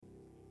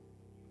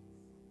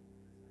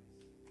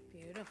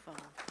Beautiful.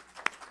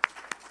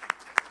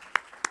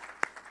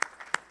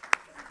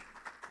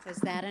 Was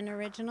that an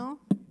original?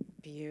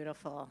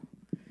 Beautiful.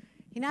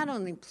 He not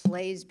only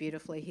plays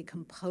beautifully, he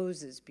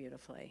composes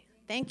beautifully.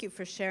 Thank you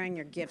for sharing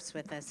your gifts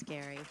with us,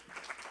 Gary.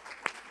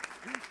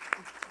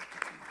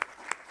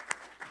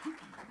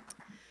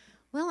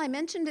 Well, I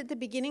mentioned at the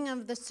beginning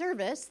of the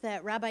service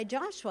that Rabbi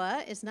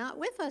Joshua is not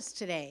with us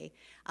today,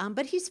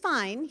 but he's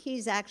fine.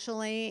 He's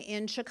actually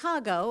in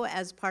Chicago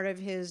as part of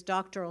his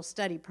doctoral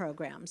study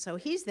program. So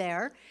he's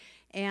there,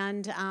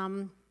 and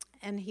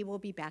he will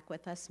be back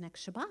with us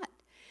next Shabbat.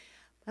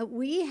 But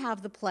we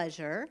have the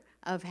pleasure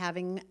of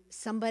having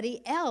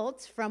somebody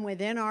else from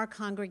within our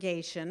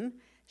congregation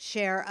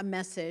share a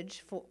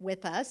message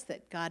with us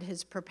that God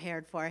has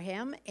prepared for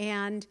him.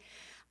 And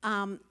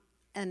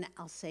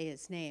I'll say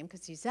his name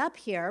because he's up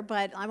here,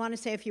 but I want to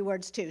say a few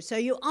words too. So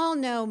you all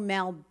know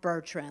Mel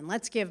Bertrand.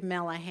 Let's give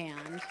Mel a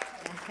hand.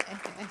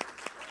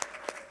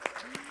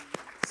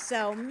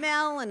 So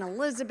Mel and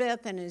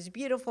Elizabeth and his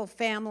beautiful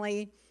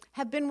family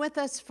have been with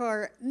us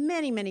for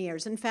many, many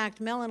years. In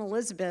fact, Mel and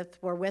Elizabeth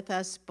were with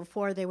us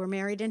before they were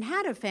married and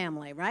had a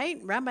family, right?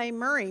 Rabbi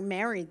Murray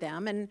married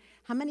them. And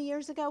how many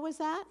years ago was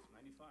that?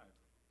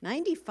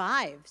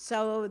 95.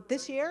 So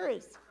this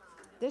year's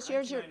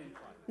your...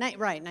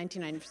 Right,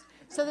 1990.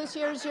 So this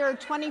year's your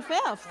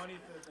 25th.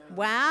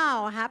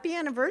 Wow, happy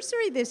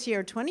anniversary this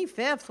year,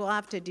 25th. We'll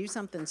have to do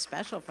something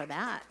special for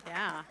that.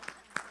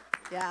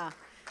 Yeah.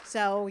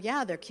 So,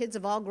 their kids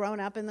have all grown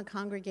up in the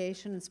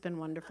congregation. It's been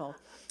wonderful.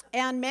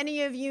 And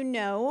many of you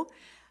know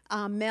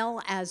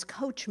Mel as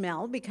Coach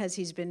Mel because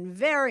he's been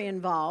very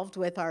involved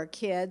with our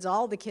kids,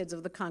 all the kids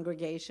of the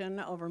congregation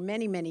over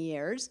many, many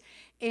years.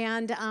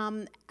 And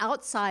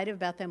outside of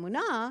Beth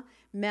Emunah,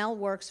 Mel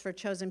works for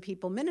Chosen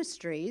People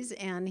Ministries,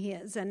 and he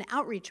is an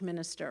outreach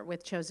minister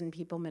with Chosen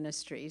People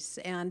Ministries.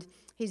 And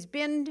he's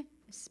been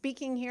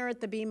speaking here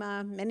at the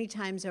Bema many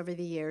times over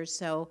the years,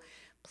 so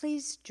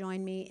please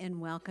join me in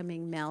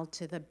welcoming Mel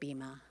to the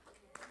Bema.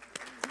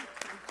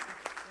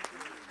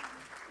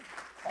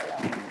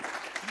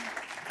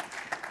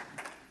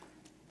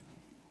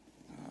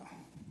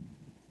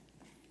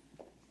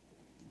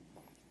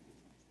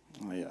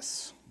 Oh,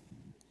 yes.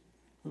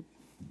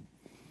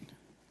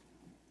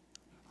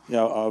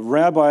 Yeah,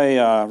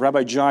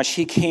 Rabbi Josh,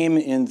 he came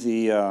in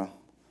the, I think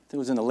it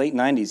was in the late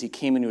 90s. He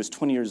came in, he was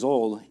 20 years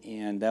old,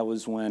 and that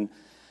was when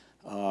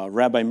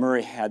Rabbi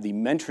Murray had the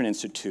Mentoring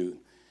Institute.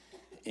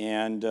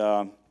 And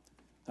that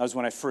was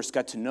when I first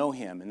got to know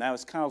him. And that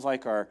was kind of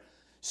like our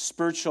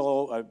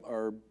spiritual,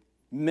 our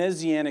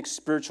messianic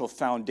spiritual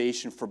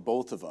foundation for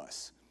both of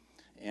us.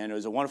 And it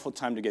was a wonderful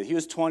time together. He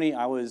was 20,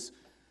 I was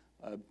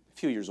a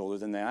few years older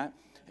than that.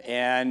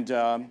 And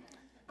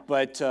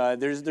but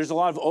there's a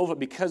lot of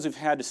because we've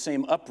had the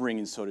same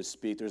upbringing, so to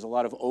speak, there's a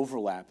lot of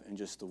overlap in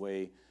just the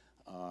way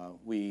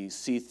we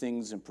see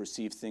things and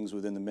perceive things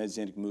within the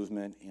Messianic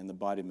movement and the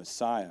body of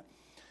Messiah.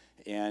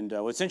 And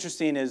what's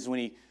interesting is when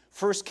he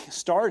first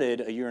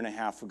started a year and a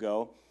half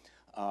ago,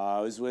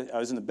 I was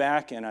in the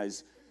back and I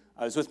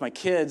was with my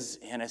kids,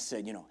 and I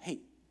said,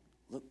 hey,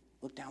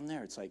 look down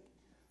there. It's like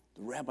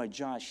the Rabbi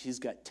Josh, he's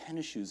got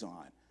tennis shoes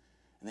on.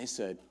 And they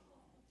said,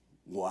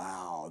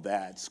 wow,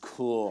 that's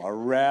cool. A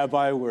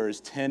rabbi wears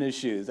tennis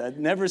shoes. I'd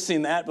never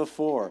seen that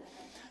before.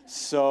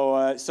 So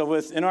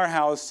in our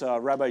house,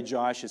 Rabbi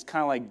Josh is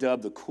kind of like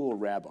dubbed the cool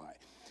rabbi.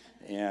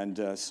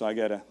 And so I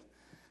got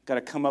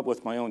to come up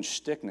with my own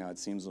shtick now, it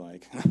seems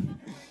like.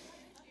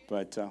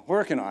 But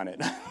working on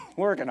it.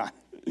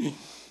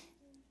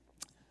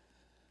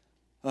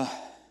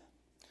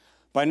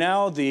 By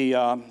now, the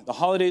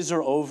holidays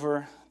are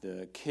over.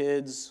 The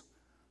kids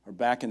are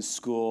back in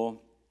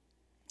school.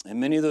 And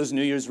many of those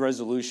New Year's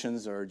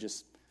resolutions are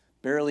just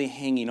barely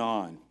hanging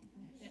on.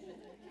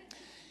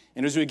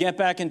 And as we get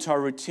back into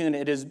our routine,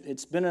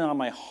 it's been on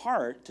my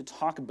heart to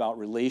talk about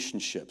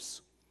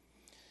relationships.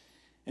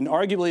 And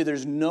arguably,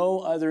 there's no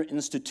other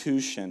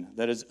institution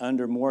that is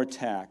under more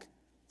attack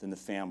than the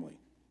family.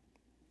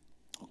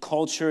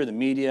 Culture, the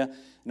media,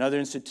 and other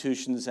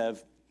institutions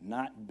have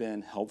not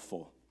been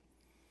helpful.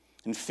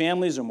 And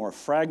families are more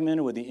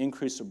fragmented with the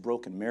increase of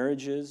broken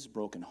marriages,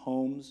 broken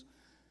homes,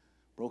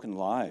 broken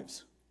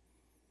lives.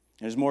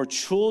 And as more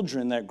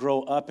children that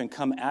grow up and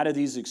come out of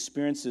these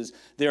experiences,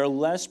 they are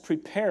less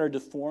prepared to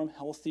form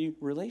healthy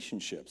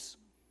relationships.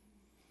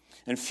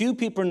 And fewer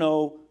people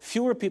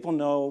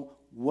know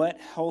what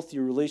healthy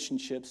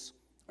relationships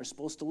are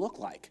supposed to look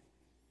like.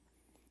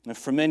 And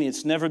for many,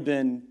 it's never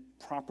been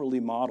properly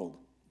modeled.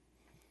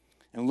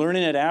 And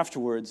learning it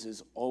afterwards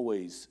is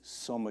always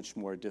so much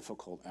more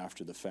difficult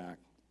after the fact.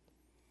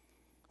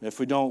 If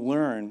we don't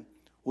learn,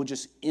 we'll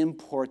just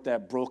import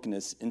that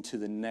brokenness into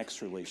the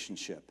next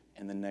relationship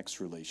and the next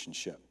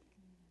relationship.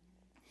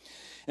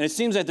 And it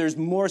seems that there's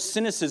more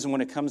cynicism when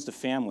it comes to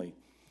family.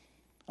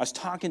 I was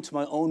talking to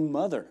my own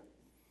mother,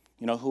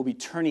 who will be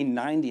turning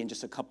 90 in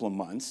just a couple of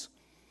months.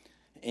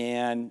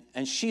 And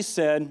she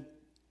said,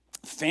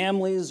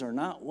 families are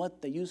not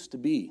what they used to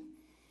be.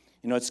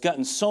 It's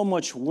gotten so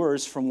much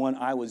worse from when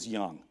I was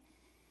young.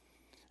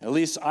 At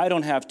least I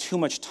don't have too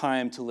much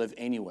time to live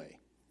anyway.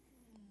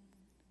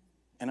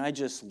 And I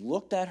just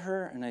looked at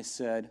her and I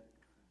said,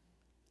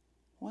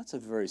 well, that's a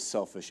very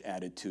selfish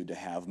attitude to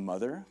have,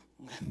 Mother.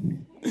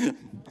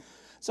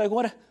 It's like,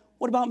 what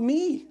about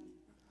me?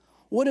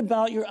 What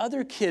about your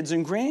other kids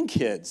and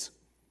grandkids?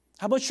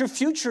 How about your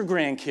future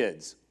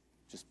grandkids?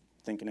 Just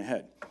thinking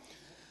ahead.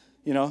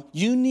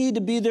 You need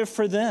to be there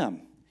for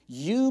them.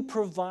 You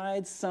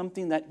provide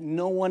something that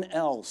no one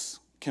else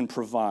can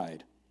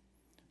provide.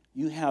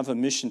 You have a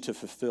mission to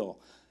fulfill.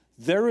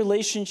 Their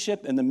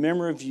relationship and the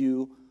memory of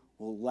you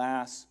will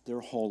last their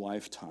whole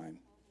lifetime.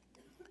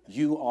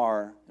 You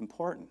are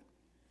important.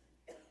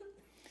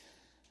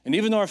 And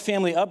even though our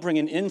family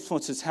upbringing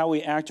influences how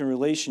we act in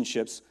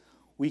relationships,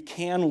 we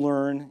can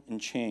learn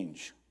and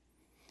change.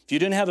 If you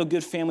didn't have a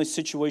good family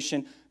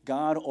situation,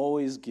 God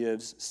always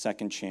gives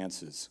second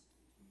chances.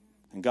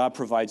 And God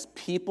provides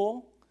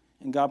people,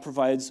 and God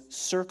provides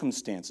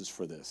circumstances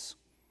for this.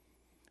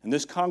 And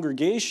this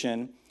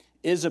congregation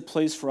is a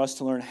place for us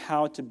to learn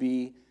how to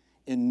be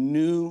in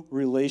new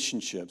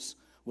relationships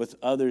with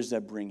others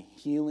that bring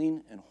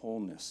healing and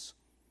wholeness.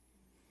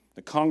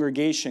 The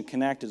congregation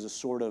can act as a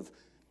sort of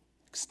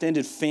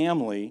extended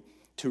family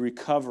to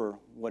recover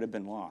what had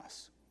been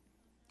lost.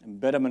 And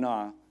Bet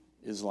Emunah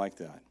is like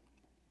that.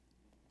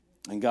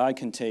 And God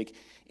can take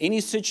any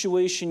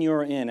situation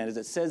you're in, and as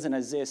it says in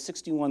Isaiah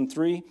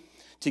 61:3,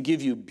 to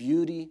give you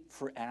beauty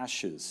for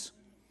ashes,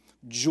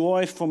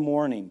 joy for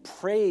mourning,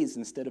 praise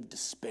instead of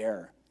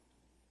despair.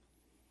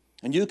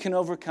 And you can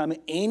overcome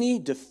any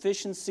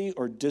deficiency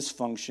or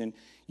dysfunction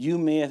you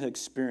may have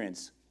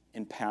experienced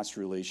in past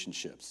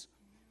relationships.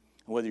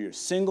 And whether you're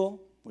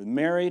single, or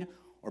married,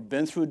 or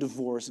been through a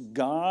divorce,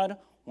 God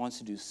wants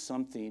to do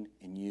something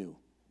in you.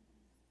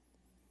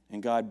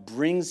 And God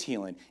brings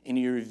healing, and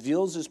He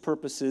reveals His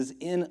purposes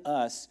in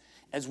us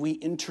as we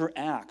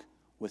interact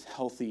with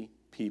healthy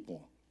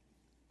people.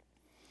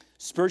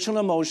 Spiritually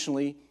and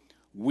emotionally,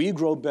 we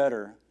grow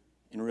better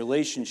in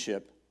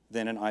relationship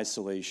than in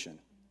isolation.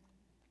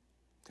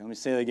 Okay, let me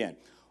say that again.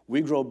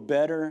 We grow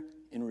better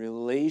in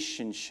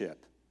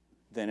relationship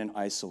than in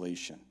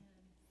isolation.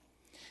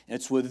 And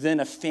it's within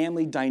a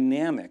family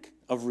dynamic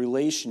of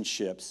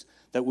relationships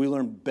that we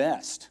learn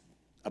best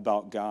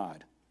about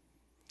God.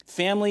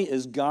 Family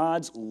is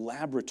God's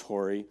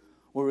laboratory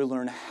where we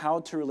learn how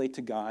to relate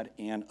to God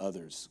and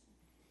others.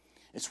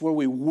 It's where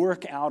we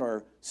work out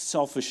our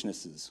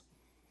selfishnesses.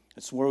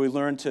 It's where we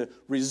learn to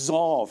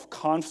resolve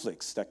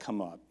conflicts that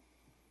come up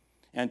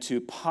and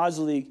to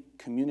positively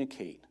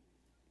communicate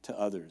to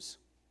others.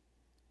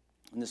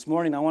 And this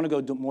morning, I want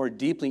to go more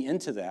deeply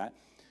into that.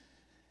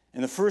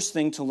 And the first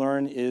thing to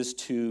learn is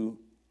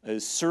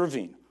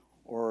serving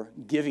or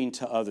giving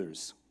to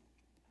others.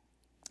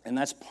 And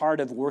that's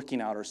part of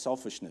working out our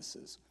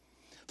selfishnesses.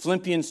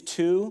 Philippians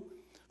 2,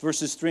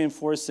 verses 3 and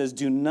 4 says,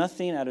 "Do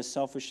nothing out of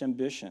selfish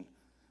ambition,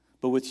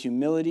 but with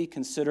humility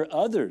consider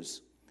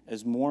others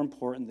as more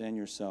important than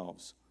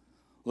yourselves,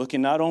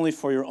 looking not only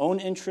for your own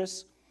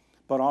interests,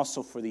 but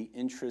also for the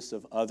interests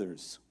of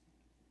others."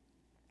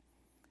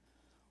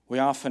 We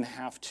often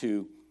have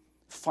to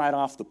fight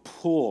off the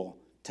pull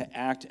to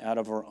act out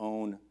of our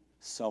own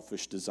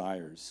selfish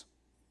desires.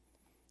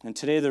 And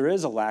today there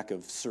is a lack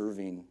of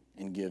serving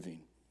and giving.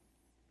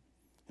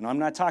 And I'm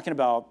not talking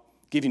about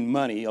giving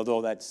money,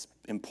 although that's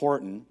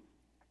important.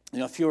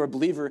 If you're a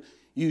believer,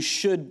 you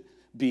should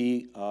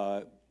be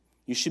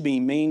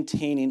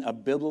maintaining a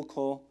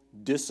biblical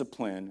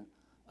discipline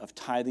of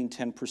tithing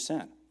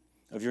 10%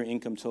 of your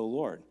income to the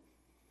Lord.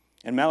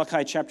 In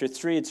Malachi chapter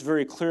 3, it's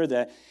very clear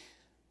that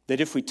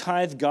if we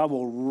tithe, God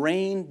will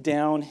rain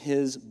down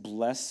His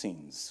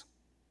blessings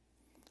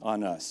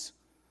on us.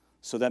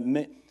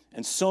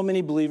 And so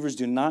many believers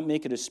do not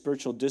make it a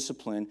spiritual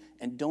discipline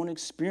and don't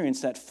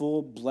experience that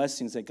full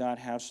blessings that God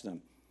has for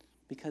them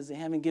because they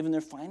haven't given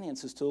their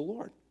finances to the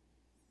Lord.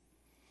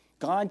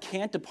 God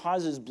can't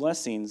deposit His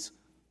blessings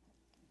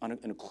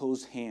in a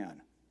closed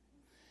hand.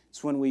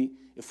 It's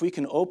if we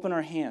can open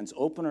our hands,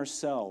 open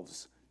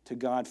ourselves to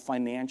God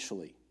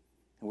financially,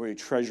 and where your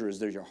treasure is,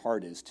 there your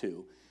heart is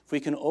too. If we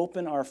can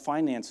open our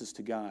finances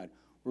to God,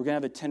 we're going to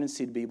have a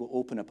tendency to be able to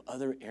open up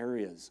other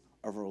areas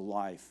of our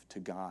life to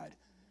God.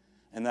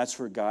 And that's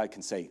where God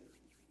can say,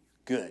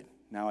 good,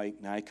 now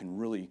I can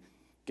really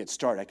get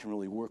started. I can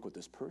really work with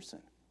this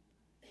person.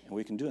 And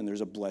we can do it, and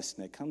there's a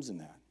blessing that comes in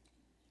that.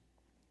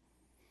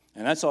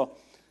 And it's a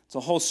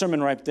whole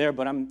sermon right there,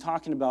 but I'm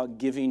talking about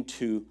giving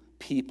to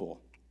people.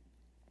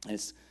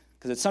 Because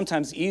it's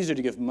sometimes easier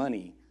to give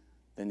money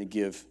than to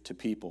give to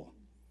people.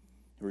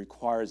 It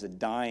requires a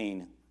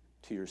dying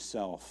to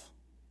yourself.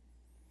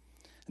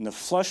 And the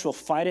flesh will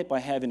fight it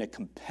by having a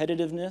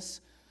competitiveness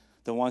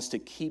that wants to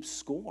keep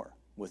score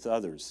with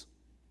others.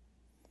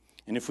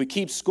 And if we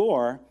keep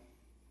score,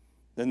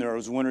 then there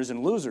are winners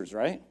and losers,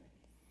 right?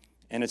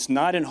 And it's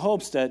not in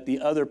hopes that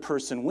the other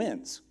person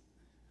wins,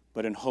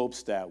 but in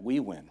hopes that we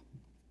win.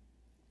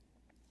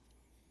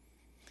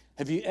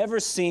 Have you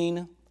ever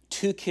seen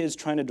two kids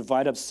trying to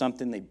divide up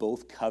something they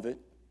both covet?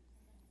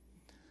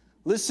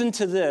 Listen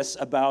to this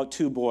about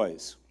two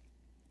boys.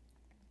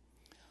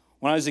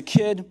 When I was a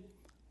kid,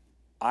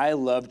 I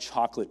loved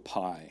chocolate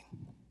pie.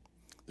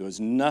 There was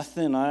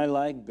nothing I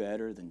liked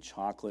better than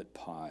chocolate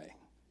pie.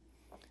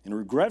 And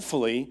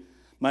regretfully,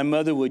 my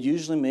mother would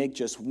usually make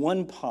just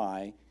one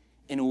pie,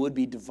 and it would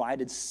be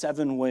divided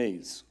 7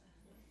 ways.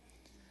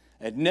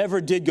 It never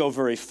did go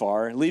very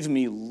far, leaving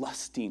me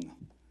lusting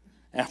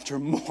after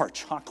more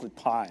chocolate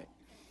pie.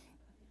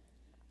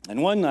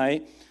 And one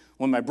night,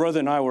 when my brother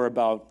and I were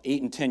about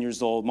 8 and 10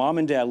 years old, Mom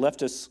and Dad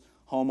left us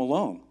home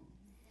alone.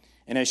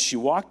 And as she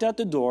walked out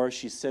the door,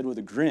 she said with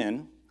a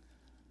grin,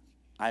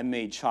 "I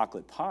made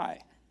chocolate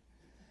pie.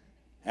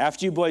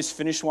 After you boys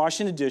finish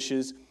washing the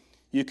dishes,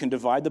 you can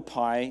divide the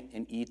pie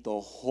and eat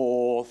the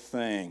whole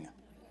thing."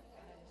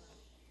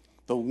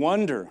 The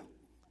wonder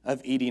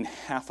of eating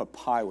half a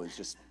pie was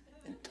just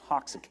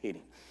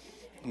intoxicating.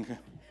 Okay. It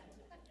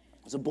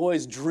was a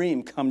boy's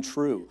dream come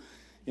true,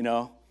 you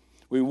know.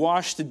 We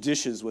washed the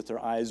dishes with our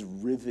eyes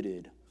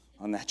riveted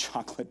on that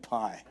chocolate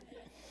pie.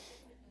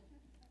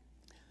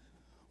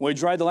 When we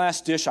dried the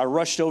last dish, I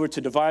rushed over to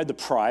divide the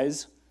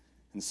prize.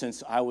 And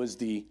since I was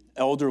the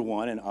elder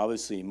one and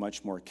obviously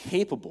much more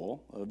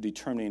capable of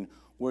determining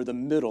where the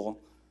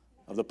middle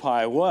of the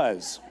pie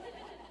was.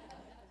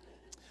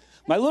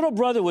 My little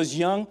brother was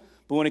young,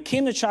 but when it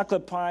came to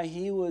chocolate pie,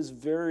 he was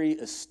very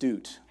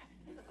astute.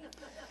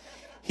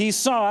 He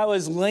saw I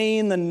was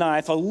laying the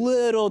knife a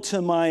little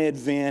to my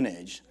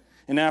advantage.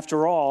 And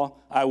after all,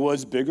 I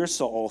was bigger,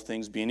 so all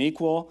things being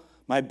equal,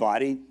 my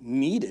body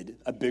needed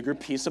a bigger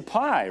piece of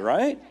pie,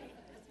 right?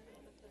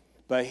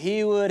 But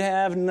he would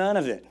have none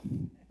of it.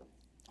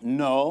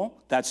 "No,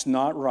 that's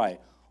not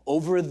right.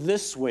 Over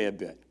this way a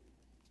bit."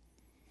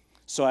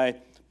 So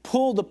I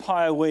pulled the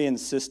pie away,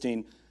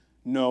 insisting,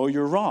 "No,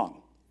 you're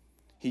wrong."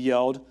 He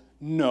yelled,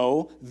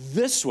 "No,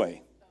 this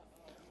way."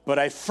 But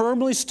I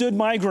firmly stood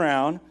my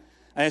ground,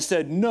 and I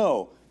said,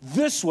 "No,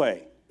 this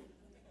way."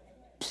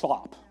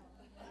 Plop.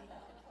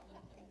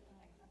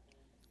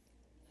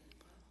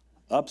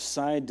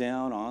 Upside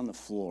down on the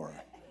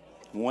floor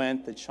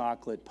went the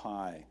chocolate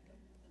pie.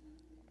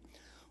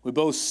 We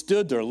both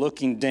stood there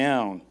looking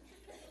down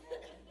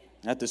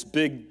at this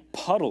big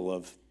puddle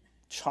of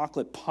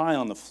chocolate pie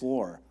on the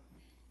floor,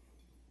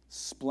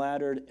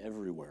 splattered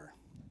everywhere.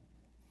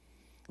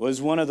 It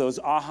was one of those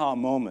aha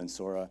moments,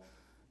 or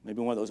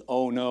maybe one of those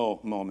oh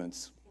no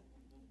moments.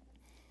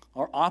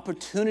 Our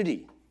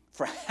opportunity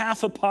for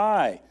half a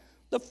pie,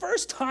 the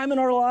first time in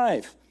our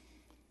life,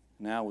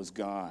 now was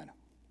gone.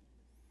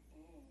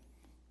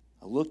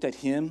 I looked at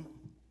him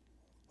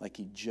like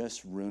he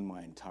just ruined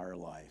my entire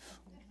life.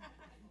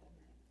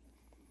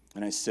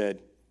 And I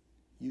said,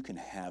 "You can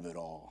have it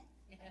all."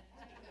 And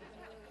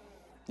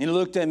he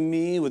looked at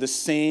me with the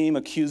same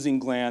accusing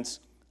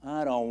glance.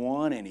 "I don't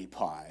want any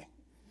pie.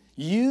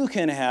 You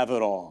can have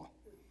it all."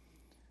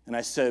 And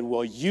I said,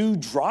 "Well, you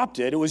dropped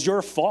it. It was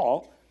your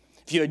fault.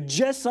 If you had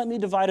just let me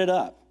divide it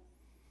up."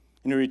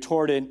 And he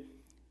retorted,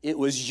 "It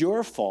was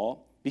your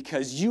fault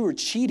because you were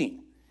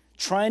cheating,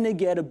 trying to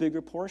get a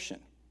bigger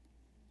portion."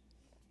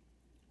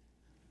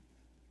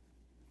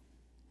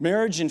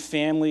 Marriage and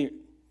family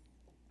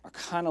are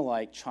kind of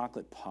like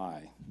chocolate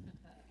pie.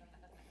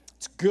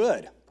 It's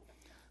good,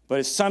 but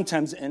it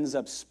sometimes ends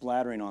up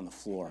splattering on the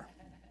floor.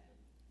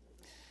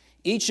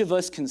 Each of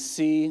us can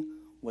see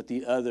what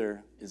the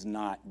other is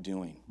not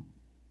doing.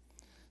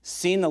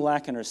 Seeing the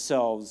lack in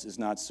ourselves is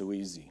not so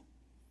easy.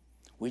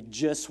 We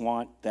just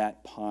want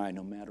that pie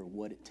no matter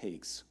what it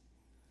takes.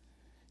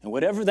 And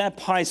whatever that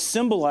pie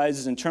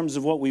symbolizes in terms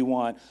of what we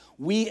want,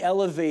 we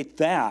elevate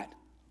that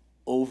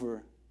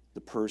over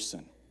the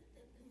person.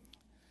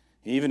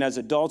 Even as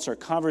adults, our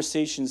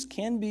conversations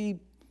can be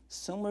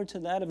similar to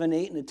that of an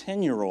 8 and a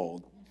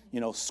 10-year-old,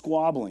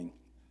 squabbling.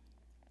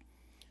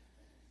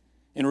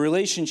 In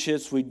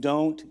relationships, we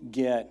don't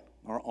get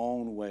our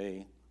own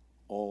way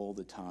all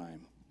the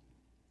time.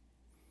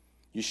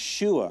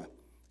 Yeshua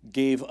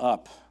gave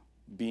up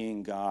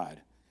being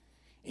God,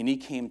 and he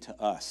came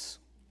to us.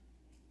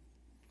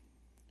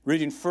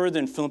 Reading further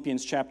in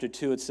Philippians chapter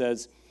 2, it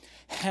says,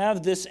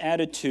 "Have this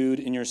attitude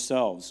in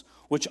yourselves,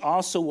 which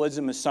also was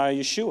in Messiah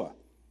Yeshua,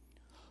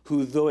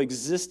 who, though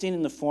existing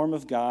in the form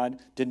of God,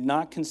 did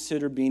not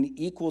consider being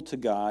equal to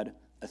God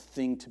a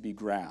thing to be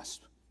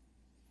grasped.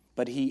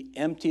 But he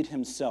emptied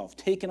himself,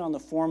 taking on the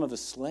form of a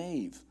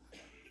slave,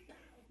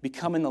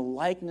 becoming the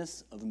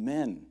likeness of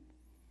men,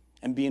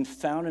 and being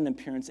found in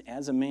appearance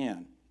as a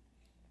man.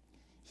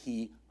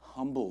 He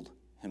humbled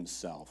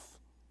himself,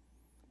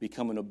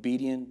 becoming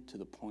obedient to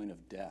the point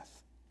of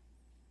death,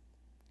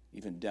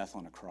 even death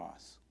on a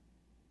cross."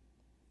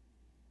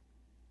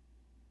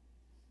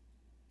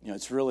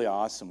 It's really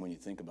awesome when you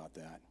think about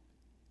that.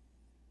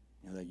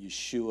 That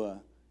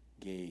Yeshua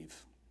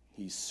gave,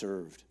 he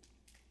served.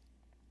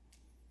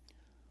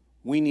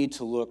 We need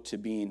to look to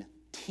being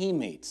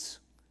teammates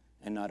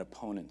and not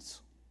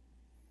opponents.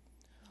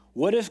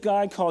 What if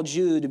God called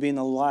you to be in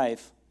the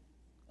life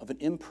of an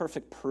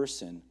imperfect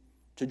person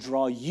to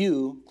draw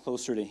you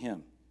closer to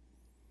him,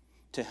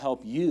 to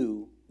help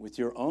you with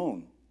your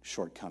own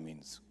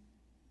shortcomings?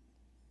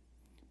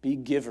 Be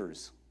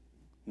givers,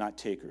 not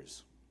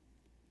takers.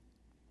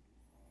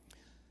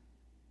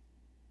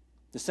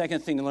 The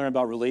second thing to learn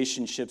about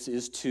relationships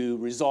is to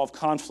resolve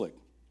conflict.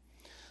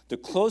 The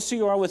closer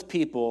you are with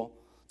people,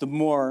 the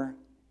more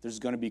there's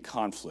going to be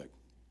conflict.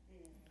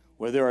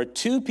 Where there are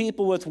two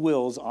people with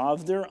wills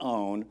of their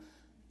own,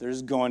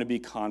 there's going to be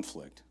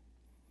conflict.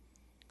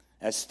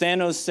 As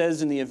Thanos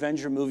says in the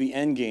Avenger movie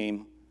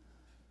Endgame,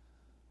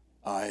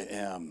 I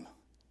am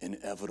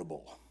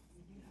inevitable.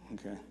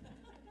 Okay?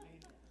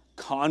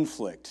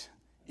 Conflict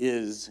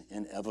is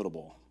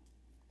inevitable.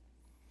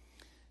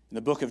 In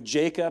the book of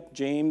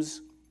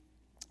James,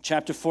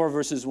 chapter 4,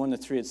 verses 1 to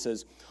 3, it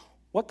says,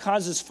 what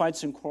causes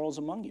fights and quarrels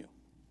among you?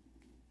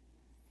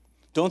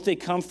 Don't they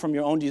come from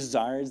your own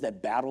desires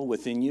that battle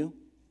within you?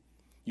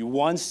 You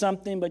want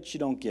something, but you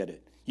don't get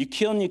it. You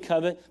kill and you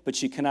covet,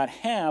 but you cannot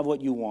have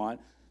what you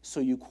want, so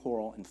you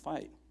quarrel and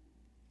fight.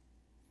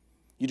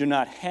 You do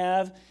not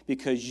have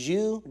because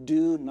you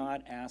do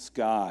not ask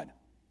God.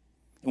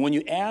 And when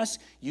you ask,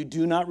 you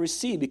do not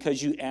receive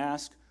because you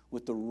ask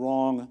with the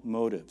wrong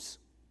motives.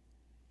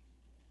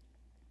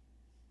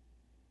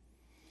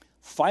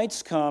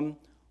 Fights come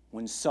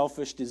when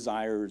selfish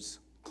desires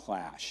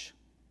clash.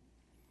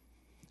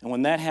 And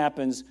when that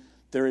happens,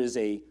 there is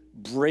a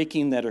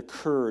breaking that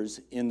occurs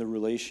in the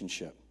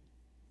relationship.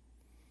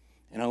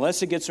 And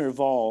unless it gets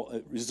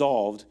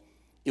resolved,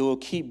 it will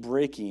keep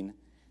breaking,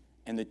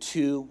 and the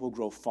two will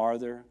grow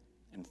farther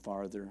and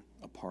farther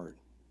apart.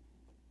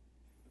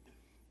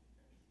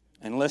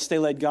 Unless they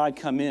let God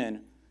come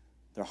in,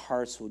 their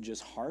hearts will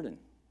just harden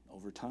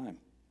over time.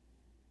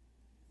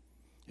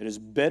 It is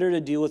better to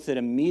deal with it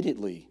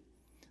immediately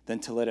than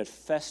to let it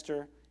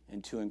fester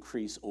and to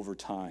increase over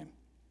time.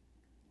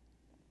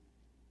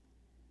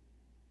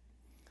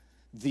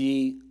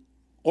 The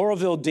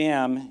Oroville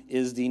Dam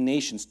is the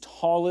nation's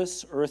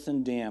tallest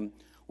earthen dam,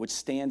 which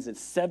stands at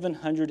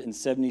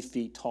 770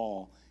 feet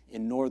tall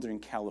in Northern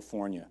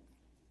California,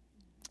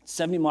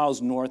 70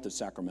 miles north of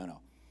Sacramento.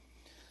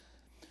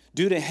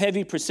 Due to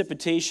heavy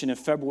precipitation in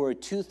February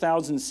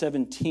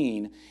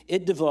 2017,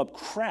 it developed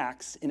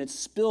cracks in its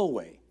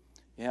spillway.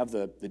 You have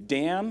the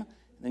dam, and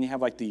then you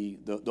have like the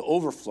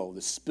overflow,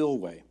 the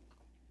spillway.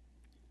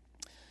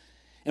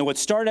 And what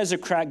started as a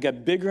crack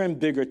got bigger and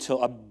bigger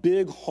till a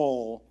big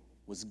hole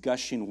was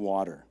gushing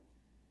water.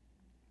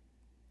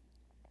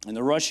 And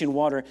the rushing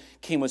water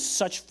came with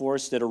such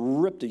force that it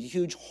ripped a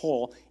huge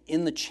hole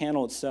in the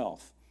channel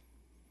itself.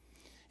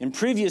 In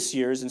previous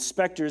years,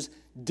 inspectors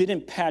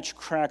didn't patch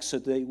cracks so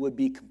they would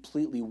be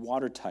completely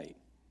watertight,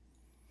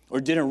 or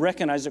didn't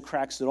recognize the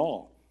cracks at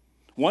all.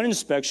 One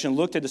inspection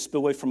looked at the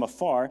spillway from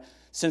afar,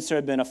 since there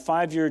had been a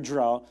 5-year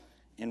drought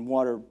and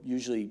water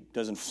usually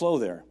doesn't flow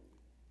there.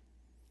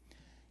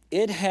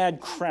 It had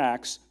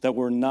cracks that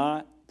were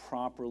not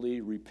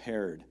properly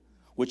repaired,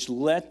 which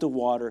let the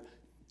water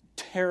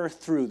tear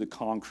through the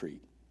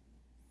concrete.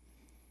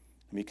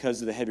 And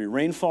because of the heavy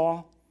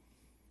rainfall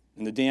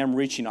and the dam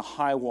reaching a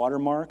high water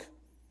mark,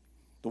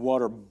 the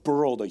water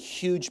burrowed a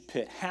huge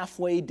pit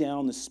halfway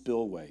down the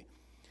spillway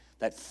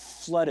that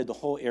flooded the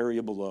whole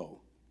area below.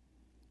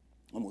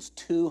 Almost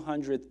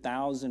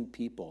 200,000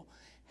 people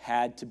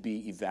had to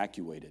be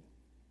evacuated.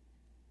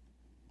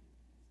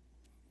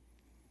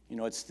 You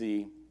know, it's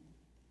the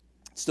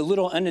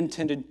little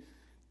unattended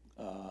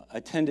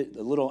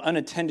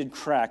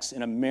cracks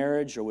in a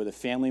marriage or with a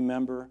family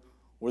member or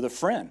with a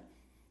friend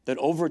that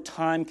over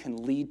time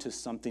can lead to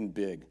something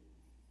big.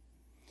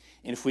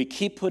 And if we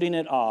keep putting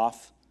it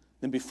off,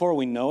 then before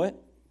we know it,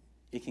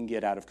 it can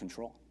get out of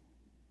control.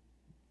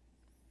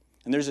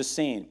 And there's a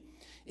saying,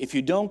 if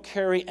you don't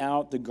carry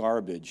out the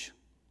garbage,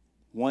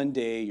 one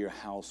day your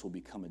house will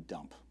become a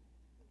dump.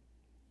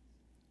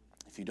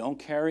 If you don't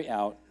carry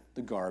out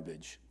the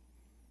garbage,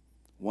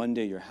 one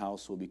day your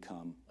house will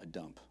become a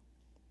dump.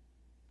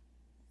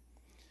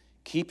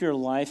 Keep your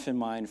life and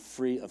mind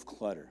free of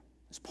clutter.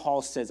 As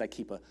Paul says, I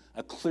keep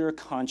a clear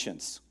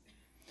conscience.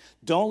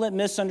 Don't let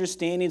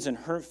misunderstandings and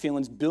hurt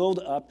feelings build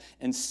up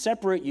and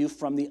separate you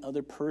from the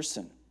other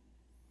person.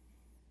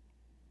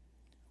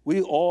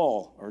 We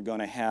all are going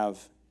to have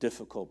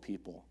difficult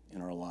people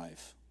in our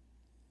life.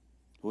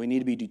 We need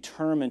to be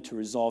determined to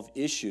resolve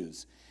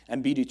issues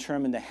and be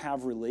determined to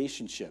have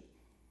relationship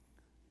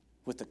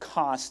with the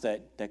costs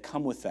that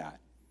come with that,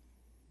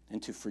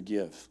 and to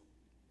forgive.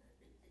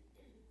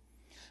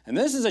 And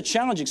this is a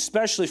challenge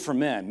especially for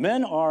men.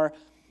 Men are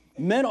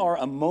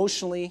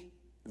emotionally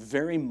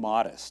very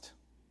modest,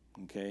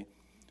 okay?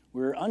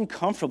 We're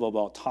uncomfortable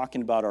about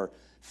talking about our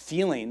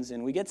feelings,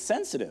 and we get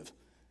sensitive.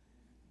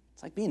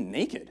 It's like being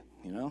naked,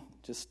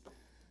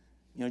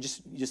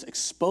 just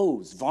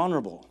exposed,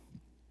 vulnerable.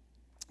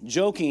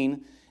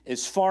 Joking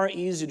is far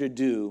easier to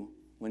do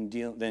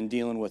than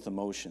dealing with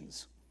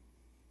emotions.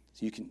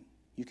 So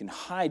you can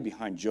hide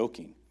behind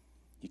joking.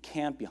 You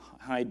can't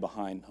hide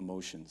behind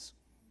emotions.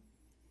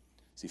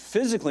 See,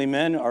 physically,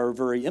 men are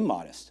very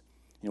immodest.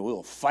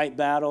 We'll fight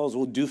battles,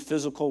 we'll do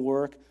physical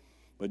work,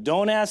 but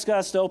don't ask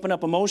us to open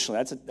up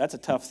emotionally. That's a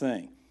tough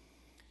thing.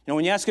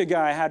 When you ask a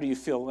guy, how do you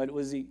feel? How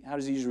does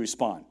he usually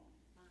respond?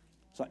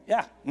 It's like,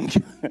 yeah.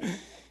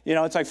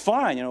 It's like,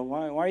 fine.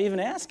 Why are you even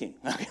asking?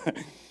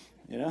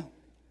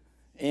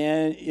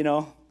 And,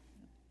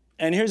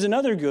 And here's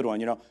another good one.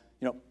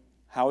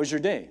 How was your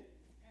day?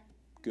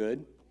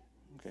 Good.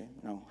 Okay.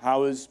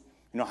 How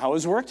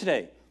was work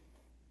today?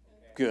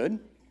 Good.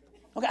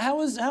 Okay. How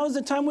was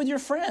the time with your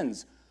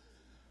friends?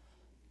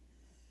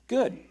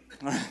 Good.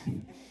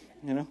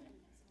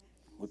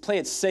 We play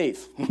it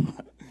safe.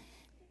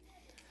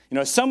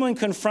 If someone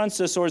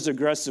confronts us or is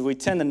aggressive, we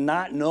tend to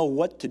not know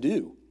what to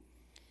do.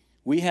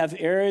 We have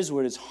areas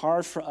where it's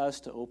hard for us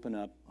to open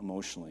up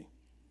emotionally.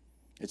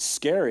 It's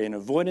scary, and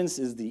avoidance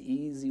is the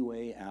easy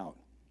way out.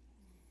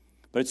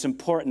 But it's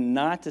important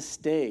not to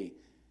stay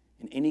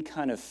in any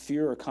kind of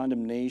fear or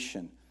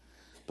condemnation,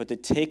 but to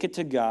take it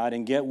to God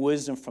and get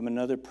wisdom from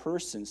another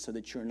person so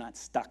that you're not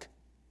stuck.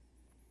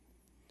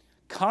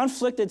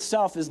 Conflict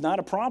itself is not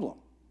a problem.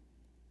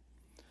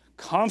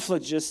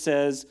 Conflict just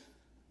says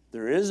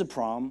there is a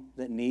problem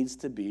that needs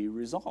to be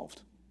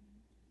resolved.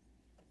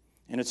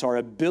 And it's our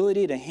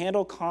ability to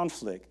handle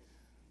conflict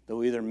that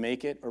will either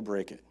make it or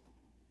break it.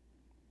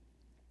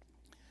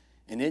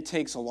 And it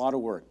takes a lot of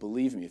work,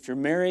 believe me. If you're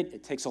married,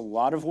 it takes a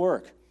lot of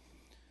work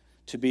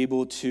to be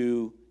able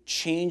to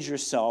change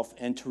yourself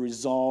and to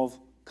resolve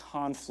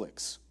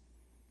conflicts.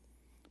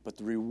 But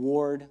the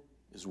reward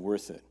is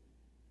worth it.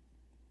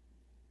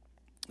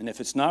 And if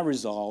it's not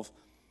resolved,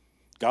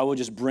 God will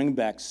just bring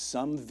back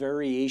some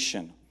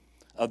variation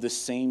of the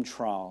same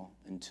trial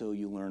until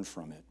you learn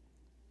from it.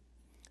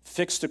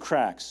 Fix the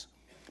cracks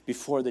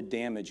before the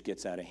damage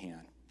gets out of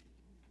hand.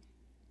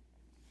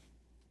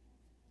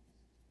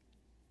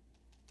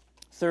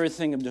 Third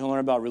thing to learn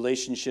about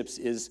relationships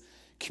is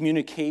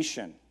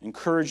communication,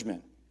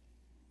 encouragement.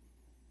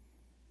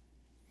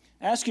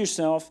 Ask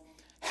yourself,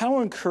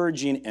 how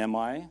encouraging am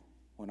I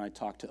when I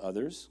talk to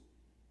others?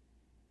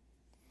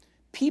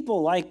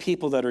 People like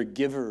people that are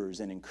givers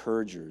and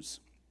encouragers.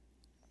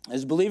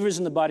 As believers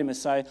in the body of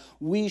Messiah,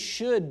 we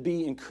should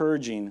be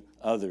encouraging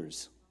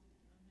others.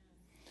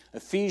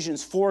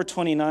 Ephesians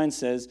 4:29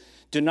 says,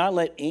 "Do not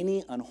let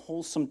any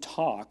unwholesome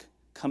talk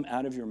come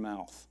out of your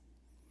mouth,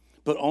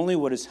 but only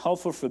what is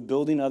helpful for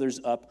building others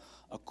up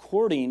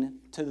according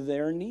to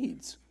their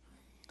needs,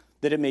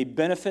 that it may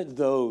benefit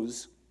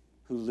those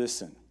who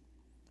listen."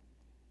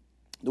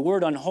 The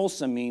word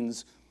unwholesome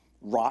means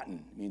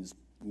rotten, means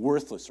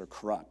worthless or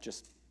corrupt,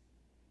 just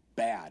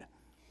bad.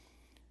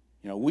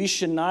 We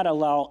should not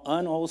allow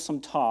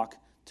unwholesome talk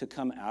to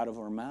come out of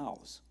our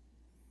mouths.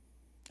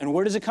 And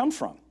where does it come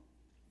from?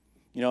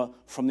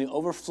 From the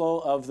overflow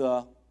of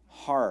the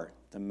heart,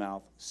 the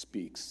mouth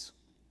speaks.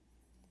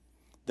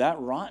 That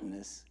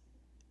rottenness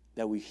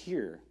that we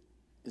hear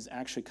is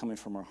actually coming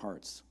from our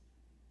hearts.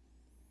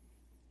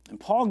 And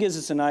Paul gives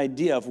us an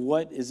idea of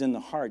what is in the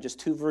heart. Just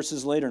 2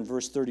 verses later in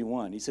verse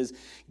 31, he says,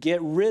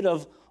 "Get rid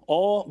of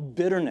all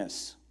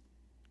bitterness,"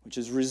 which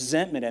is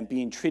resentment and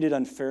being treated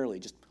unfairly,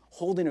 just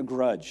holding a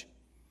grudge,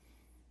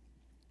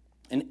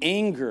 "and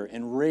anger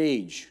and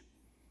rage,"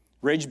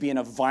 rage being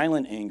a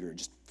violent anger,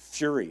 just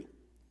fury,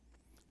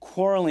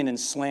 "quarreling and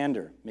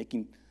slander,"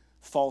 making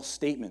false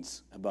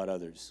statements about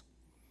others,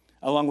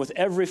 along with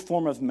every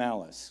form of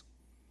malice.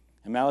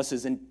 And malice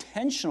is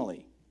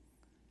intentionally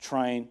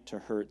trying to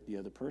hurt the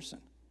other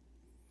person.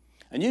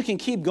 And you can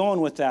keep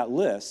going with that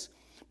list,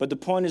 but the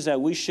point is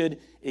that we should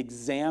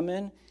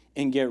examine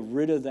and get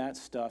rid of that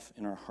stuff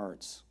in our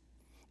hearts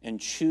and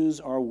choose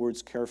our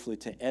words carefully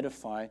to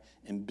edify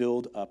and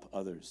build up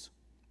others.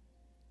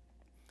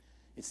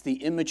 It's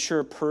the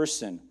immature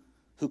person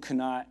who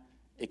cannot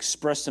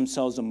express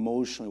themselves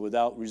emotionally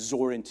without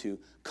resorting to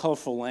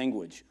colorful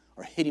language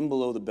or hitting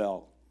below the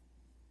belt.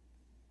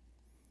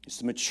 It's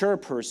the mature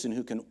person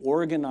who can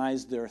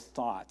organize their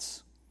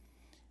thoughts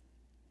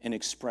and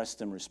express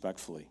them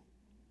respectfully.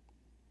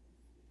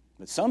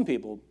 But some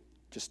people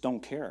just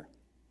don't care.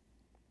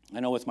 I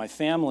know with my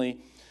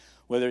family,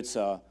 whether it's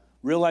a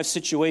real-life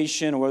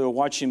situation or whether we're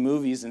watching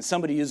movies and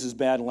somebody uses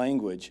bad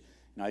language,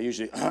 and I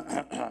usually,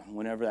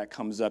 whenever that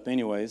comes up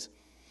anyways,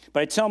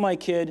 but I tell my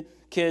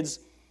kids,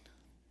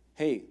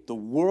 hey, the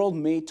world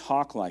may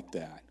talk like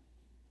that,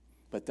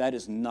 but that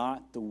is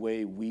not the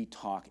way we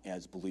talk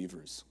as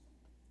believers.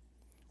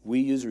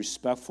 We use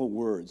respectful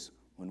words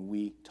when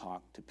we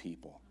talk to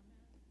people.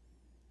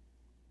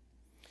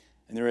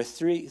 And there are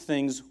 3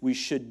 things we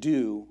should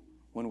do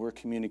when we're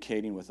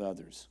communicating with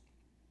others.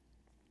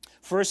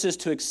 First is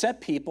to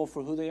accept people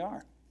for who they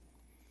are.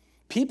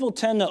 People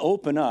tend to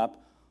open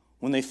up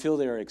when they feel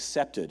they are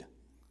accepted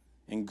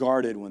and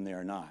guarded when they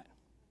are not.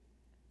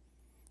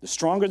 The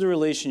stronger the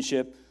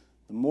relationship,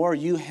 the more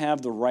you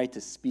have the right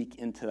to speak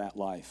into that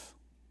life.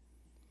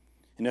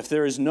 And if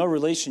there is no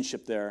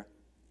relationship there,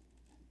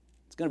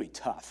 it's going to be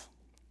tough.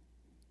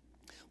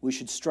 We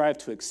should strive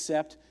to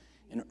accept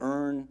and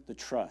earn the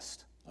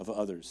trust of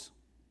others.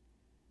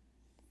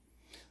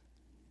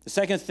 The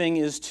second thing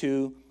is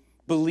to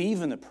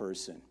believe in the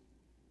person.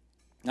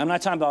 Now, I'm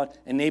not talking about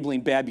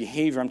enabling bad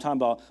behavior. I'm talking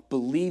about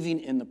believing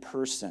in the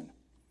person.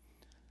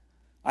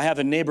 I have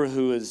a neighbor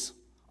who is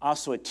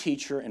also a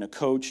teacher and a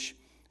coach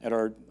at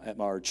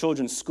our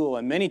children's school.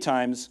 And many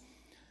times,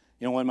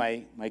 when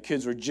my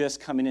kids were just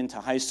coming into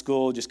high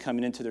school, just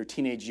coming into their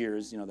teenage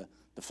years,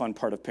 the fun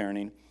part of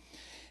parenting.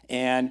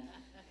 And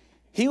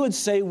he would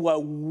say,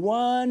 what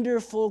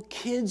wonderful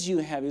kids you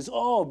have. He goes,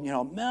 oh,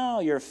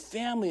 Mel, your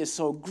family is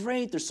so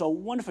great. They're so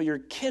wonderful. Your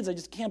kids, I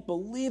just can't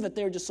believe it.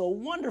 They're just so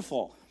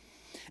wonderful.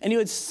 And he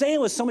would say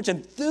it with so much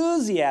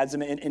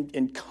enthusiasm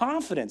and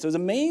confidence. It was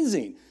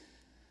amazing.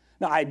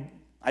 Now,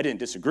 I didn't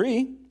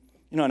disagree,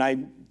 and I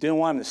didn't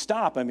want him to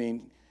stop. I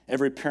mean,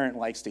 every parent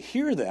likes to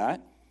hear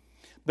that.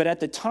 But at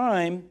the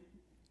time,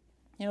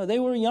 they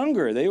were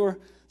younger. They were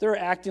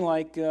acting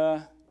like,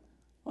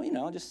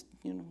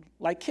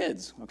 like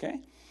kids, okay?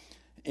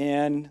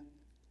 And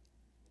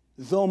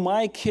though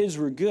my kids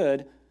were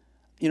good,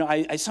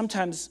 I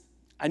sometimes,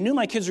 I knew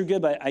my kids were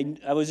good, but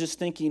I was just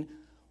thinking,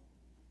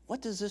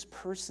 what does this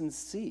person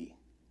see?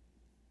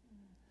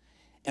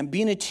 And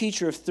being a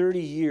teacher of 30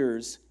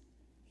 years,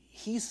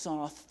 he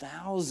saw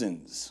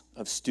thousands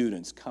of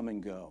students come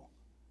and go.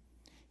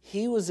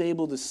 He was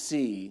able to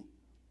see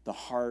the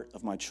heart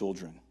of my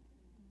children.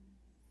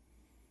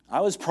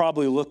 I was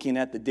probably looking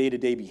at the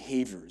day-to-day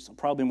behaviors. I'm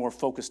probably more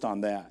focused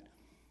on that.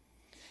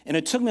 And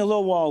it took me a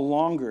little while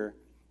longer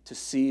to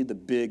see the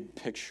big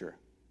picture.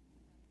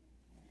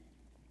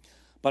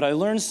 But I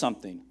learned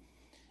something.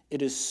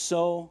 It is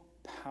so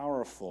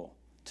powerful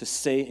to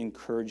say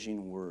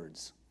encouraging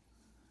words.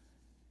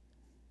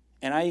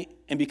 And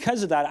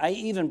because of that, I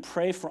even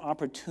pray for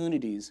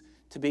opportunities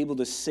to be able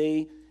to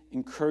say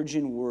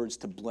encouraging words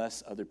to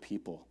bless other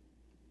people.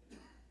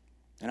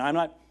 And I'm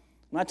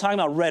not talking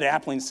about red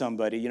appling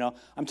somebody,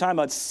 I'm talking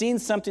about seeing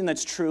something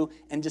that's true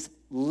and just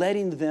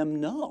letting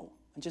them know.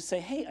 And just say,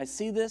 hey, I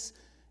see this.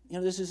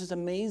 This is just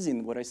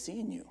amazing what I see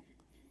in you.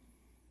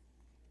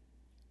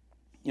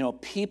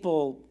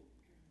 People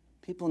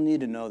need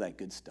to know that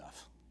good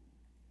stuff.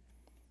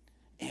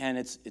 And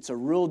it's a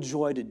real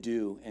joy to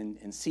do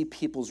and see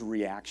people's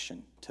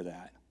reaction to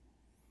that.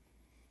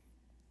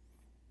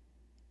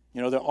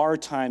 There are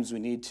times we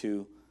need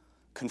to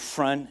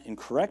confront and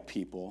correct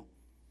people,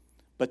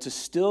 but to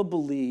still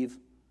believe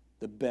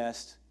the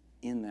best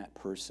in that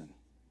person.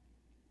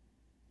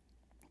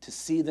 To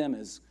see them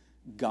as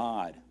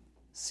God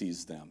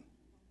sees them.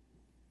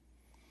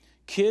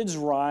 Kids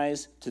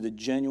rise to the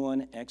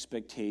genuine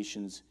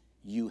expectations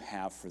you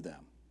have for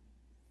them.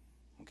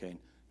 Okay?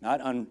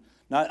 Not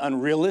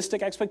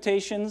unrealistic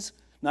expectations,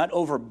 not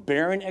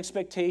overbearing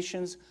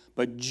expectations,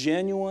 but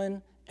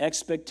genuine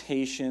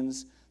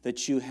expectations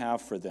that you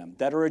have for them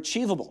that are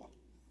achievable.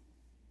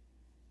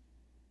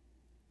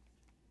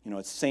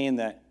 It's saying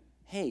that,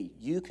 hey,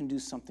 you can do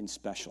something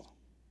special.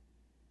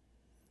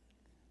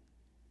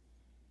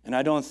 And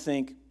I don't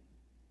think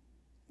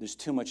there's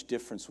too much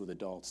difference with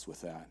adults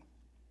with that.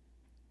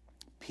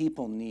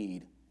 People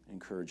need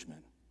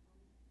encouragement.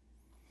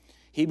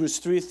 Hebrews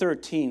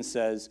 3:13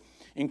 says,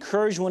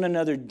 encourage one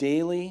another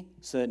daily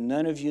so that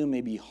none of you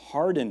may be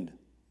hardened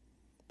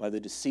by the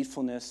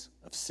deceitfulness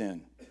of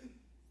sin.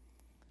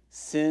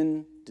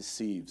 Sin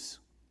deceives.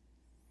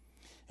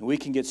 And we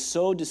can get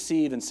so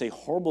deceived and say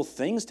horrible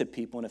things to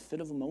people in a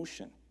fit of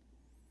emotion.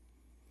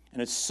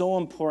 And it's so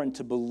important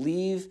to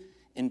believe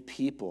in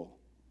people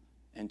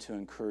and to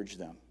encourage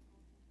them.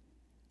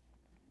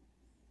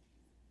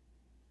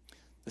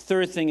 The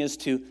third thing is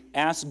to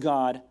ask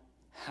God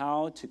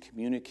how to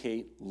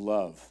communicate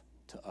love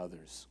to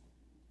others.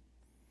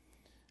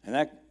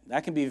 And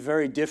that can be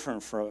very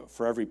different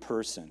for every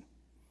person.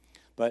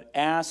 But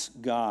ask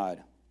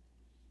God.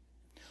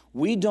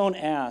 We don't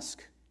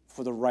ask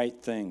for the right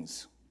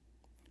things.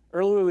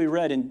 Earlier we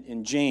read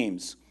in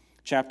James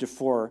chapter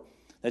 4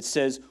 that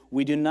says,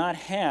 we do not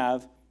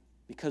have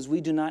because we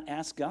do not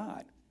ask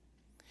God.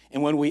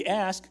 And when we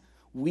ask,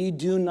 we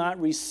do not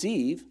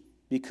receive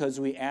because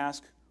we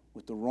ask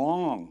with the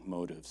wrong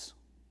motives.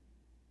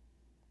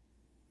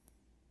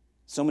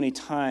 So many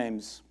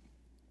times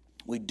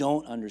we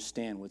don't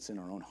understand what's in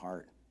our own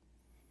heart,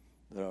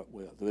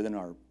 within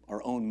our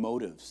own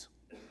motives.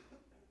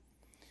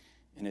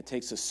 And it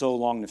takes us so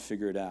long to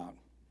figure it out.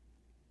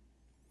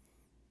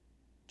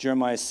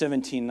 Jeremiah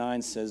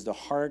 17:9 says, the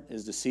heart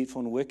is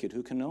deceitful and wicked.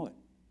 Who can know it?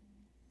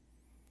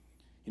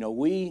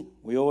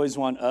 We always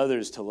want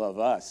others to love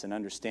us and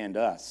understand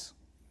us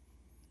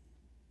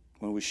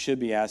when we should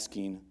be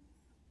asking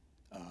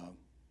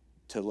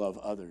to love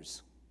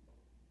others.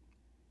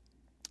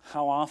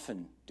 How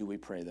often do we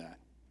pray that?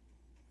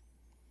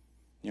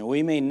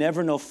 We may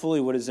never know fully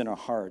what is in our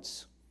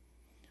hearts.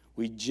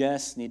 We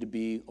just need to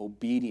be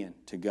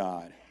obedient to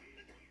God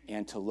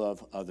and to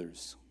love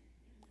others,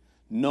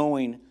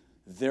 knowing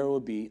there will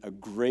be a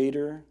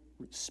greater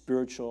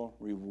spiritual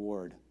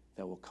reward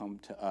that will come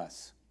to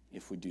us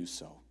if we do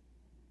so.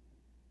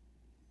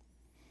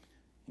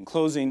 In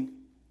closing,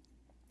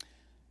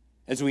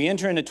 as we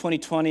enter into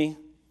 2020,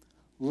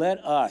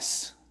 let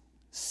us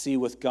see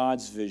with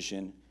God's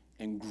vision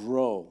and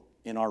grow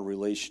in our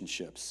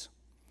relationships,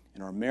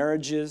 in our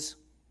marriages,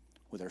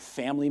 with our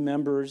family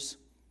members,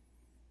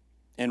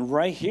 and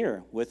right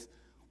here with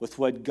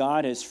what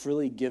God has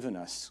freely given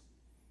us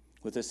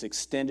with this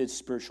extended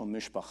spiritual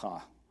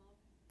mishpacha.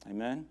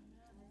 Amen?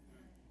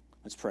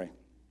 Let's pray.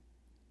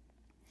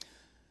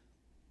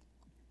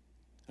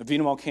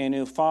 Avinu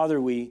Malkeinu,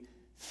 Father, we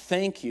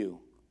thank you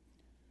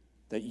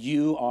that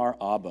you are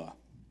Abba,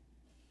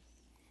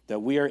 that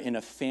we are in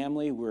a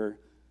family where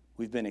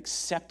we've been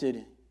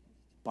accepted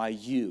by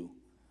you,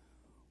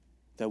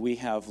 that we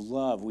have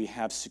love, we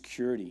have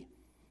security,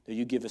 that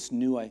you give us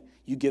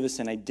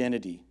an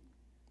identity.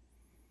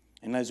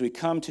 And as we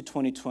come to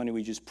 2020,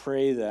 we just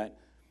pray that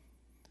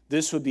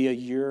this would be a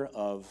year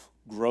of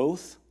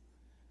growth,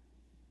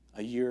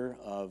 a year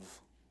of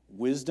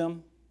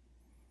wisdom,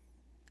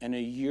 and a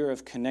year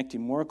of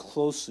connecting more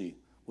closely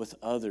with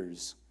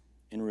others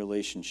in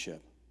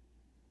relationship.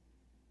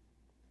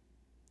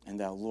 And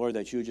that, Lord,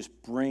 that you would just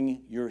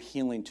bring your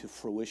healing to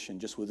fruition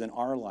just within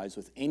our lives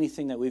with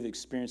anything that we've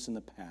experienced in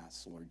the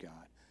past, Lord God.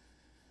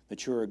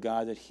 That you're a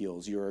God that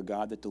heals. You're a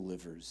God that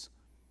delivers.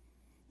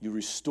 You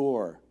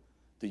restore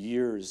the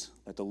years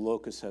that the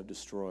locusts have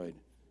destroyed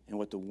and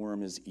what the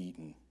worm has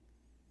eaten.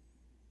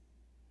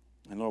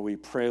 And Lord, we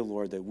pray,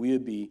 Lord, that we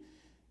would be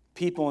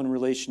people in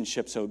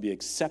relationships that would be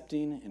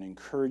accepting and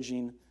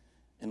encouraging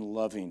and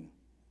loving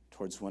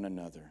towards one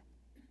another.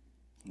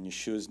 In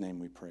Yeshua's name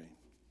we pray.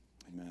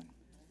 Amen.